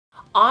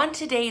On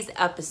today's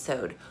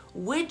episode,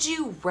 would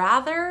you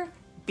rather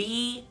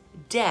be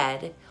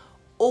dead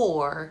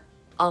or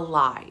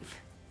alive?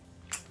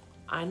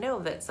 I know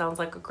that sounds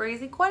like a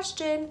crazy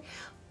question,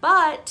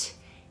 but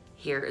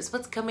here's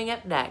what's coming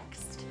up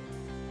next.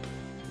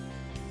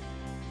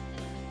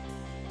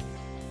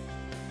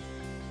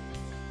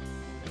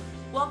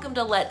 Welcome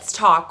to Let's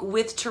Talk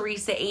with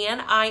Teresa Ann.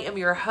 I am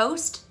your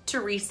host,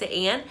 Teresa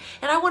Ann,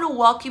 and I want to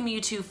welcome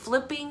you to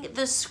Flipping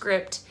the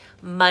Script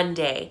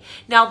Monday.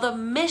 Now, the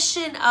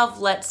mission of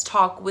Let's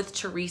Talk with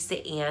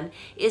Teresa Ann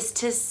is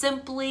to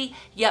simply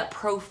yet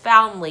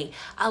profoundly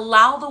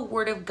allow the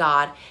Word of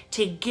God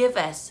to give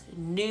us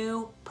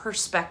new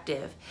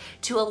perspective,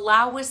 to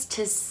allow us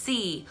to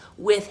see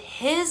with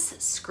His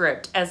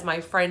script, as my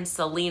friend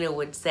Selena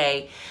would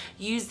say,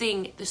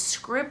 using the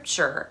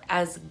Scripture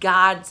as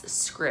God's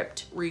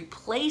script,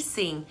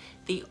 replacing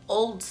the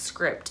old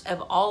script of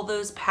all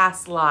those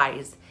past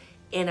lies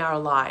in our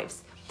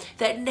lives.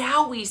 That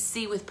now we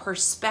see with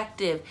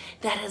perspective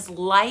that is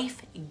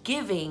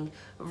life-giving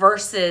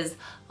versus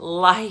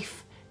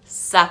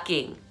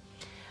life-sucking.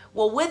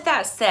 Well, with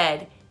that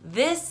said,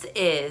 this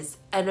is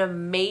an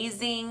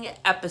amazing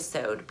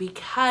episode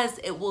because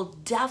it will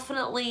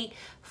definitely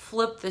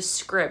flip the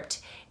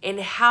script in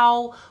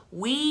how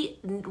we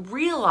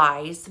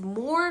realize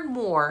more and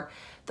more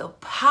the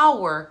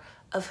power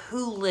of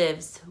who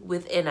lives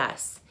within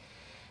us.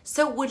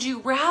 So would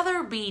you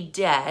rather be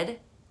dead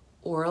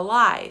or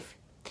alive?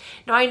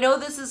 Now, I know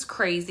this is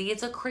crazy.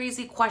 It's a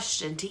crazy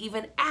question to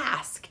even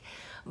ask,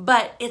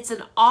 but it's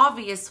an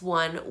obvious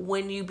one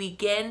when you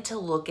begin to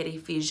look at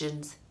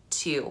Ephesians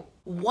 2.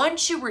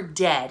 Once you were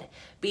dead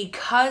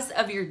because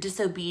of your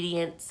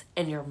disobedience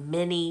and your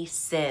many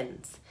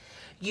sins,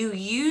 you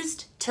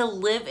used to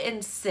live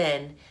in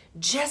sin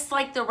just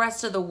like the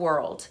rest of the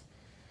world,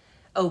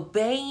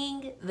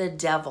 obeying the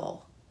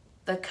devil,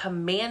 the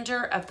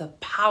commander of the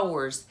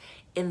powers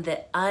in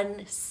the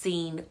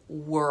unseen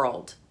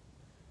world.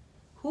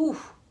 Whew.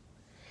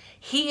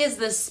 He is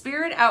the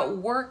spirit at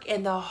work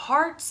in the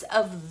hearts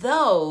of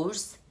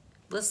those,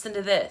 listen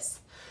to this,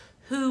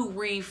 who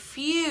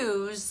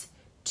refuse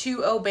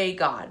to obey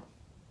God.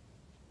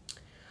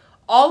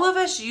 All of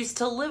us used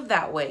to live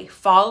that way,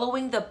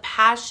 following the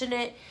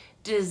passionate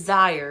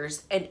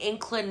desires and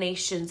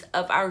inclinations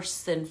of our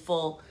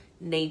sinful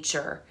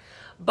nature.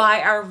 By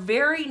our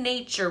very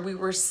nature, we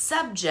were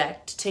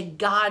subject to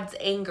God's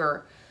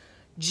anger,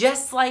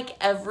 just like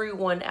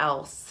everyone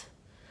else.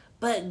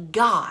 But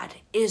God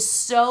is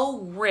so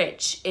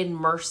rich in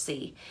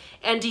mercy,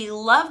 and He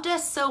loved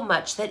us so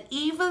much that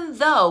even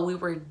though we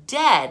were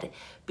dead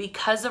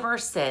because of our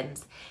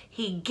sins,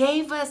 He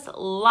gave us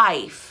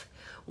life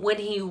when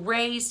He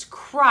raised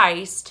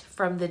Christ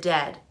from the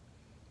dead.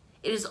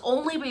 It is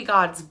only by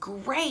God's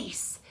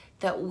grace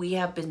that we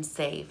have been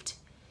saved.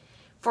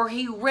 For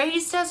He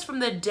raised us from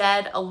the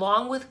dead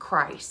along with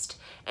Christ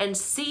and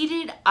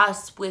seated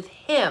us with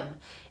Him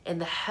in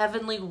the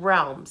heavenly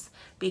realms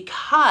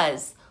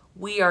because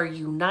we are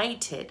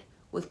united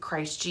with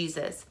Christ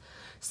Jesus.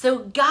 So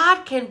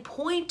God can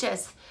point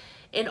us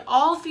in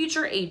all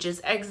future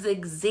ages as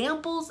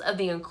examples of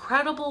the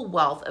incredible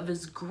wealth of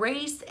His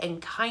grace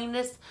and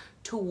kindness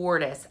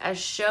toward us, as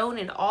shown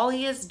in all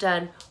He has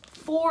done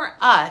for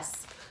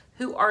us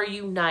who are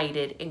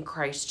united in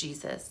Christ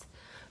Jesus.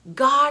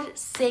 God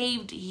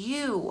saved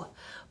you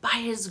by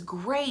His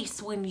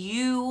grace when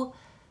you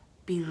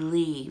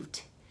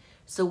believed.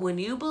 So when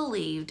you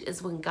believed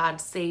is when God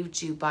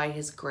saved you by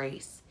His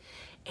grace.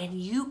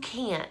 And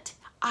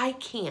I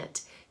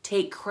can't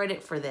take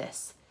credit for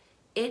this.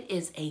 It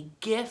is a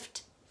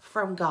gift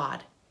from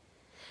God.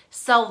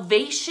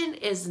 Salvation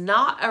is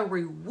not a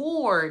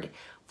reward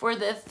for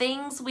the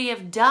things we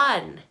have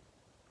done.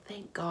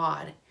 Thank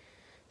God.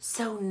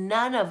 So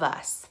none of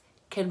us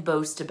can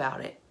boast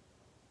about it.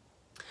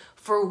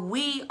 For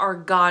we are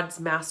God's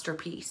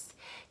masterpiece.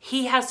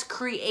 He has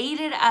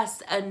created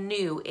us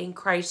anew in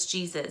Christ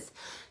Jesus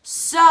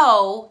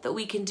so that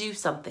we can do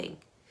something.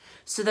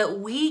 So that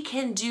we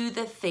can do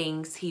the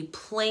things He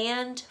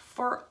planned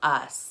for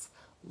us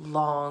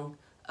long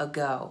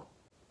ago.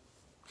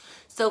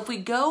 So if we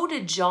go to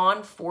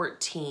John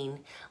 14,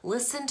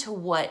 listen to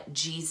what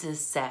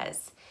Jesus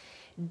says.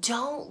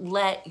 Don't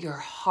let your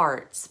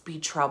hearts be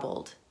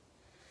troubled.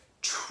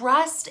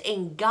 Trust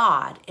in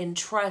God and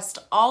trust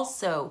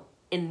also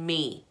in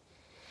me.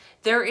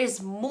 There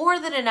is more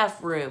than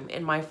enough room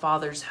in my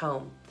Father's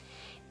home.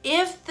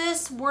 If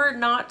this were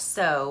not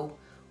so,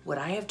 would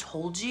I have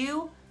told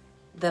you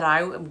that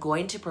I am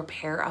going to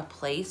prepare a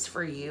place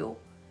for you?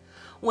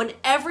 When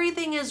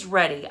everything is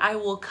ready, I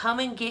will come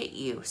and get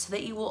you so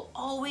that you will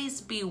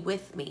always be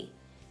with me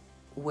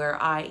where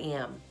I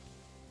am.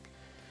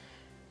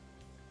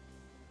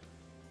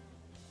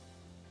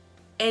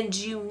 And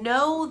you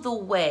know the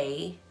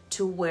way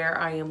to where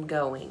I am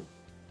going.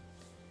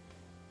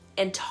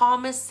 And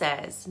Thomas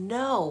says,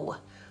 no,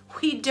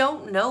 we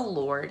don't know,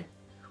 Lord.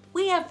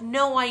 We have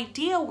no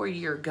idea where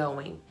you're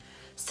going.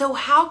 So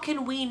how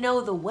can we know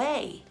the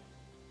way?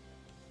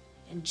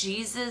 And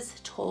Jesus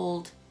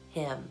told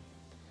him,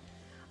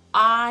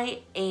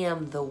 I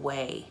am the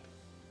way,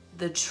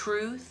 the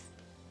truth,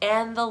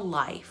 and the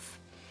life.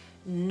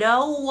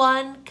 No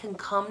one can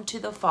come to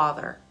the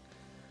Father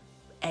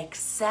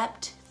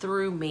except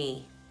through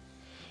me.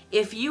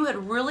 If you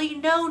had really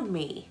known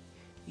me,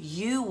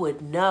 you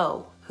would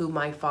know who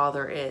my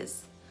Father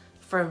is.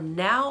 From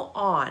now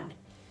on,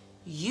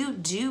 you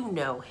do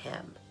know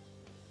him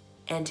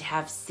and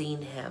have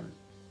seen him.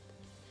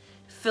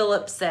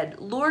 Philip said,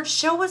 Lord,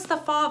 show us the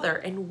Father,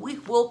 and we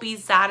will be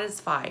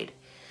satisfied.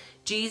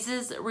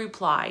 Jesus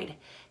replied,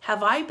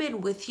 have I been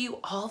with you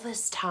all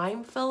this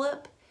time,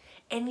 Philip,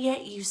 and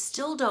yet you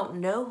still don't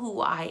know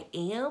who I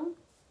am?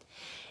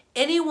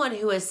 Anyone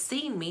who has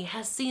seen me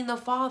has seen the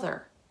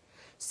Father.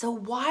 So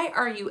why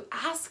are you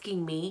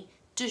asking me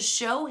to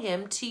show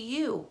him to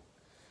you?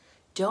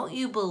 Don't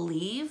you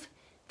believe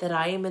that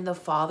I am in the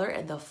Father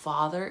and the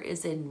Father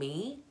is in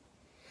me?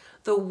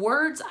 The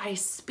words I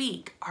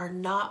speak are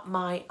not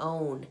my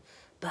own,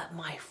 but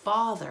my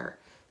Father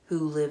who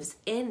lives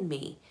in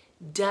me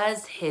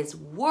does his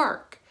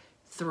work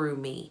through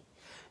me.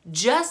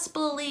 Just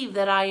believe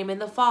that I am in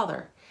the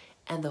Father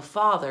and the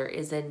Father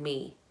is in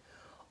me,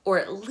 or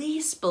at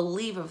least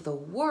believe of the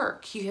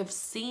work you have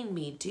seen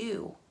me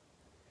do.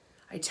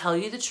 I tell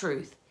you the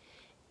truth,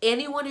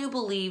 anyone who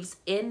believes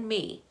in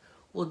me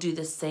will do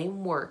the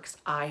same works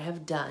I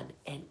have done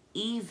and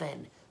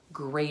even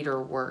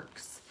greater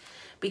works,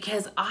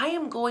 because I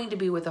am going to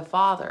be with the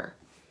Father.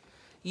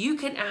 You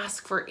can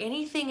ask for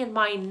anything in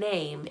my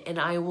name and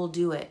I will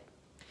do it,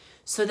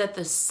 so that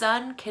the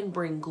Son can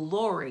bring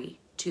glory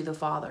to the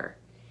Father.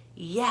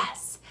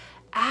 Yes,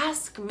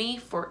 ask me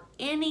for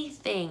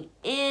anything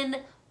in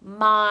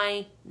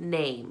my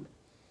name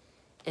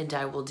and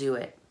I will do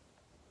it.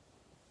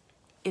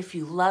 If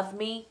you love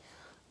me,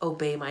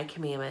 obey my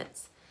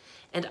commandments.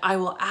 And I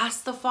will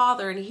ask the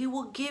Father, and he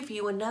will give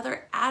you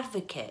another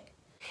advocate.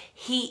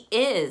 He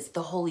is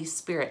the Holy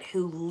Spirit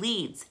who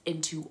leads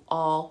into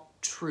all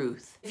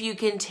truth. If you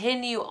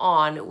continue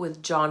on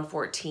with John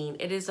 14,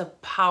 it is a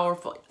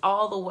powerful,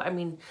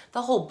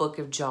 the whole book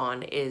of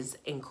John is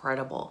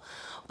incredible.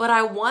 But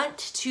I want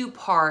to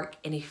park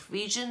in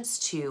Ephesians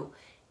 2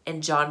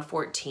 and John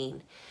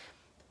 14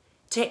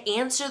 to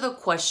answer the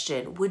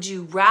question, would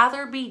you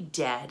rather be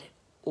dead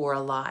or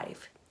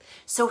alive?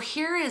 So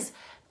here is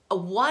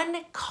one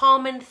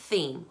common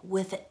theme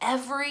with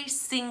every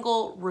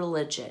single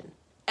religion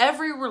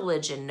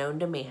known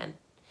to man,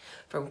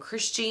 from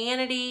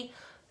Christianity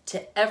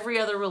to every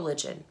other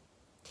religion,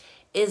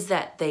 is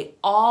that they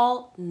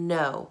all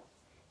know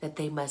that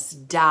they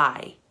must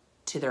die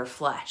to their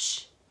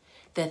flesh,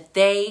 that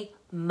they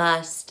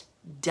must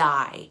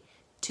die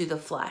to the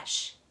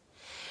flesh.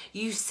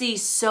 You see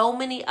so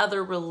many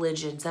other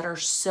religions that are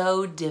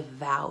so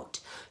devout,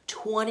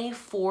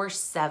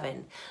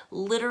 24/7,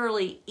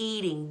 literally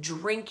eating,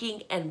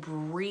 drinking, and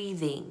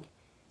breathing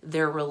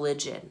their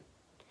religion.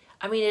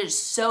 I mean, it's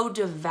so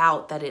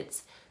devout that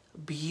it's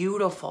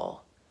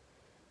beautiful.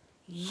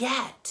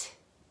 Yet,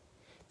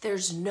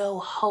 there's no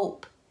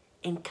hope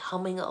in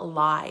coming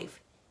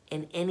alive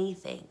in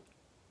anything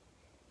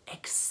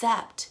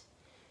except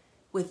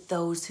with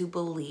those who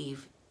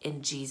believe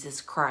in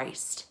Jesus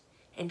Christ.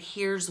 And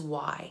here's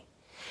why.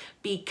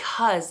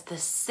 Because the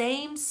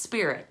same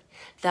Spirit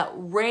that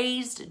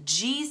raised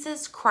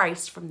Jesus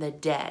Christ from the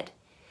dead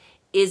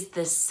is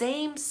the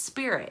same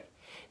Spirit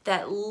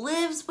that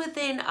lives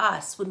within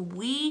us when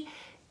we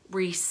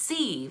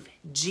receive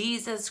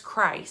Jesus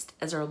Christ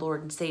as our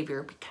Lord and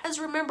Savior. Because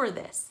remember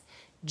this,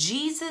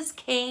 Jesus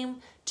came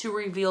to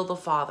reveal the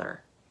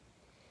Father.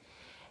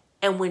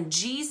 And when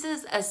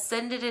Jesus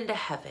ascended into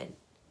heaven,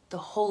 the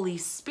Holy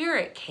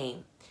Spirit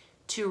came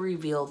to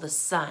reveal the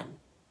Son,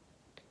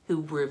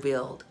 who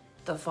revealed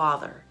the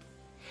Father.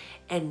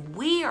 And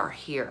we are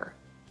here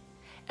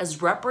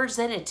as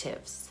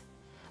representatives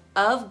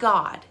of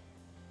God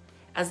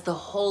as the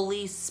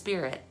Holy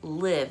Spirit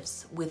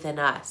lives within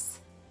us.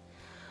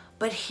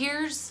 But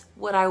here's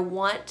what I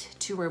want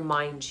to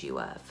remind you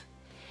of,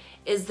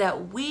 is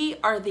that we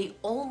are the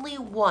only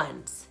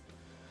ones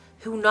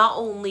who not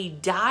only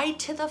die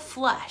to the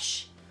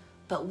flesh,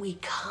 but we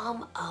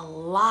come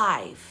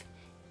alive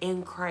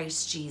in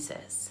Christ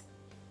Jesus.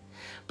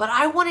 But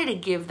I wanted to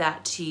give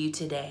that to you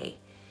today.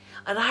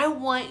 And I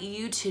want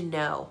you to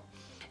know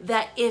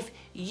that if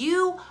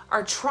you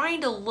are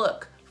trying to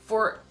look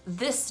for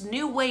this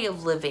new way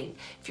of living,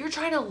 if you're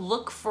trying to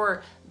look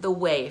for the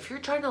way, if you're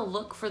trying to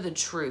look for the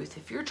truth,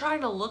 if you're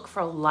trying to look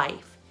for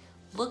life,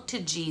 look to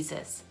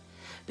Jesus,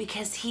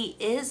 because he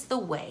is the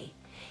way,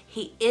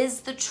 he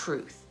is the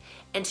truth,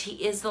 and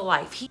he is the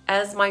life.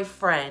 As my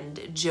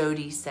friend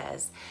Jody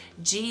says,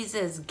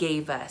 Jesus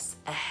gave us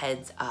a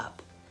heads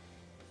up.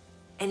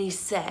 And he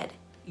said,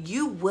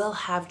 you will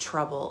have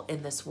trouble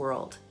in this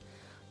world,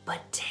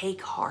 but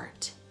take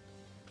heart,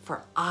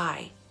 for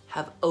I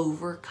have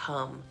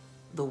overcome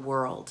the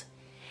world.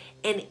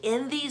 And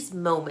in these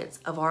moments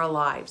of our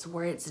lives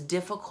where it's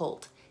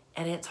difficult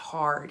and it's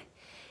hard,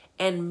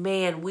 and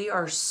man, we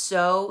are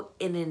so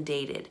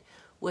inundated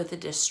with the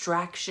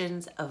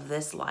distractions of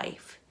this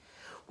life,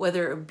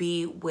 whether it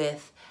be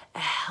with a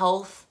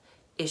health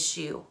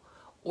issue,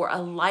 or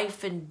a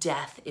life and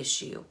death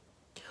issue,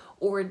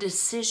 or a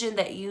decision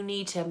that you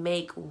need to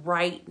make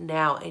right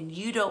now and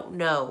you don't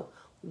know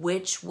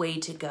which way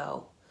to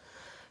go,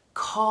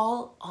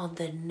 call on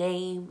the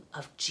name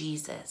of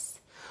Jesus,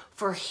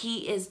 for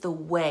he is the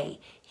way,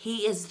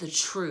 he is the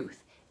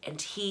truth,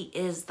 and he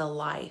is the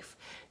life.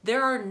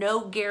 There are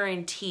no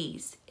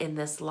guarantees in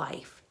this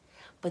life,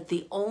 but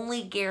the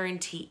only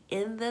guarantee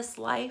in this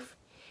life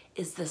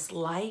is this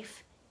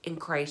life in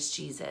Christ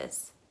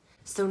Jesus.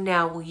 So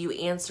now, will you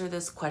answer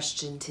this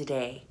question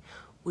today?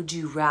 Would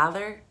you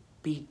rather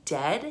be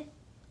dead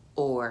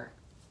or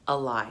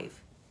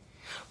alive?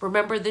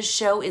 Remember, this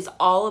show is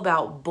all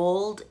about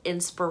bold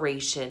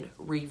inspiration,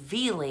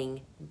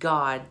 revealing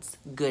God's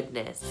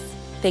goodness.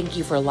 Thank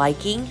you for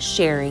liking,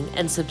 sharing,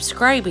 and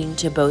subscribing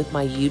to both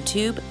my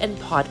YouTube and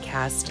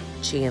podcast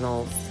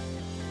channels.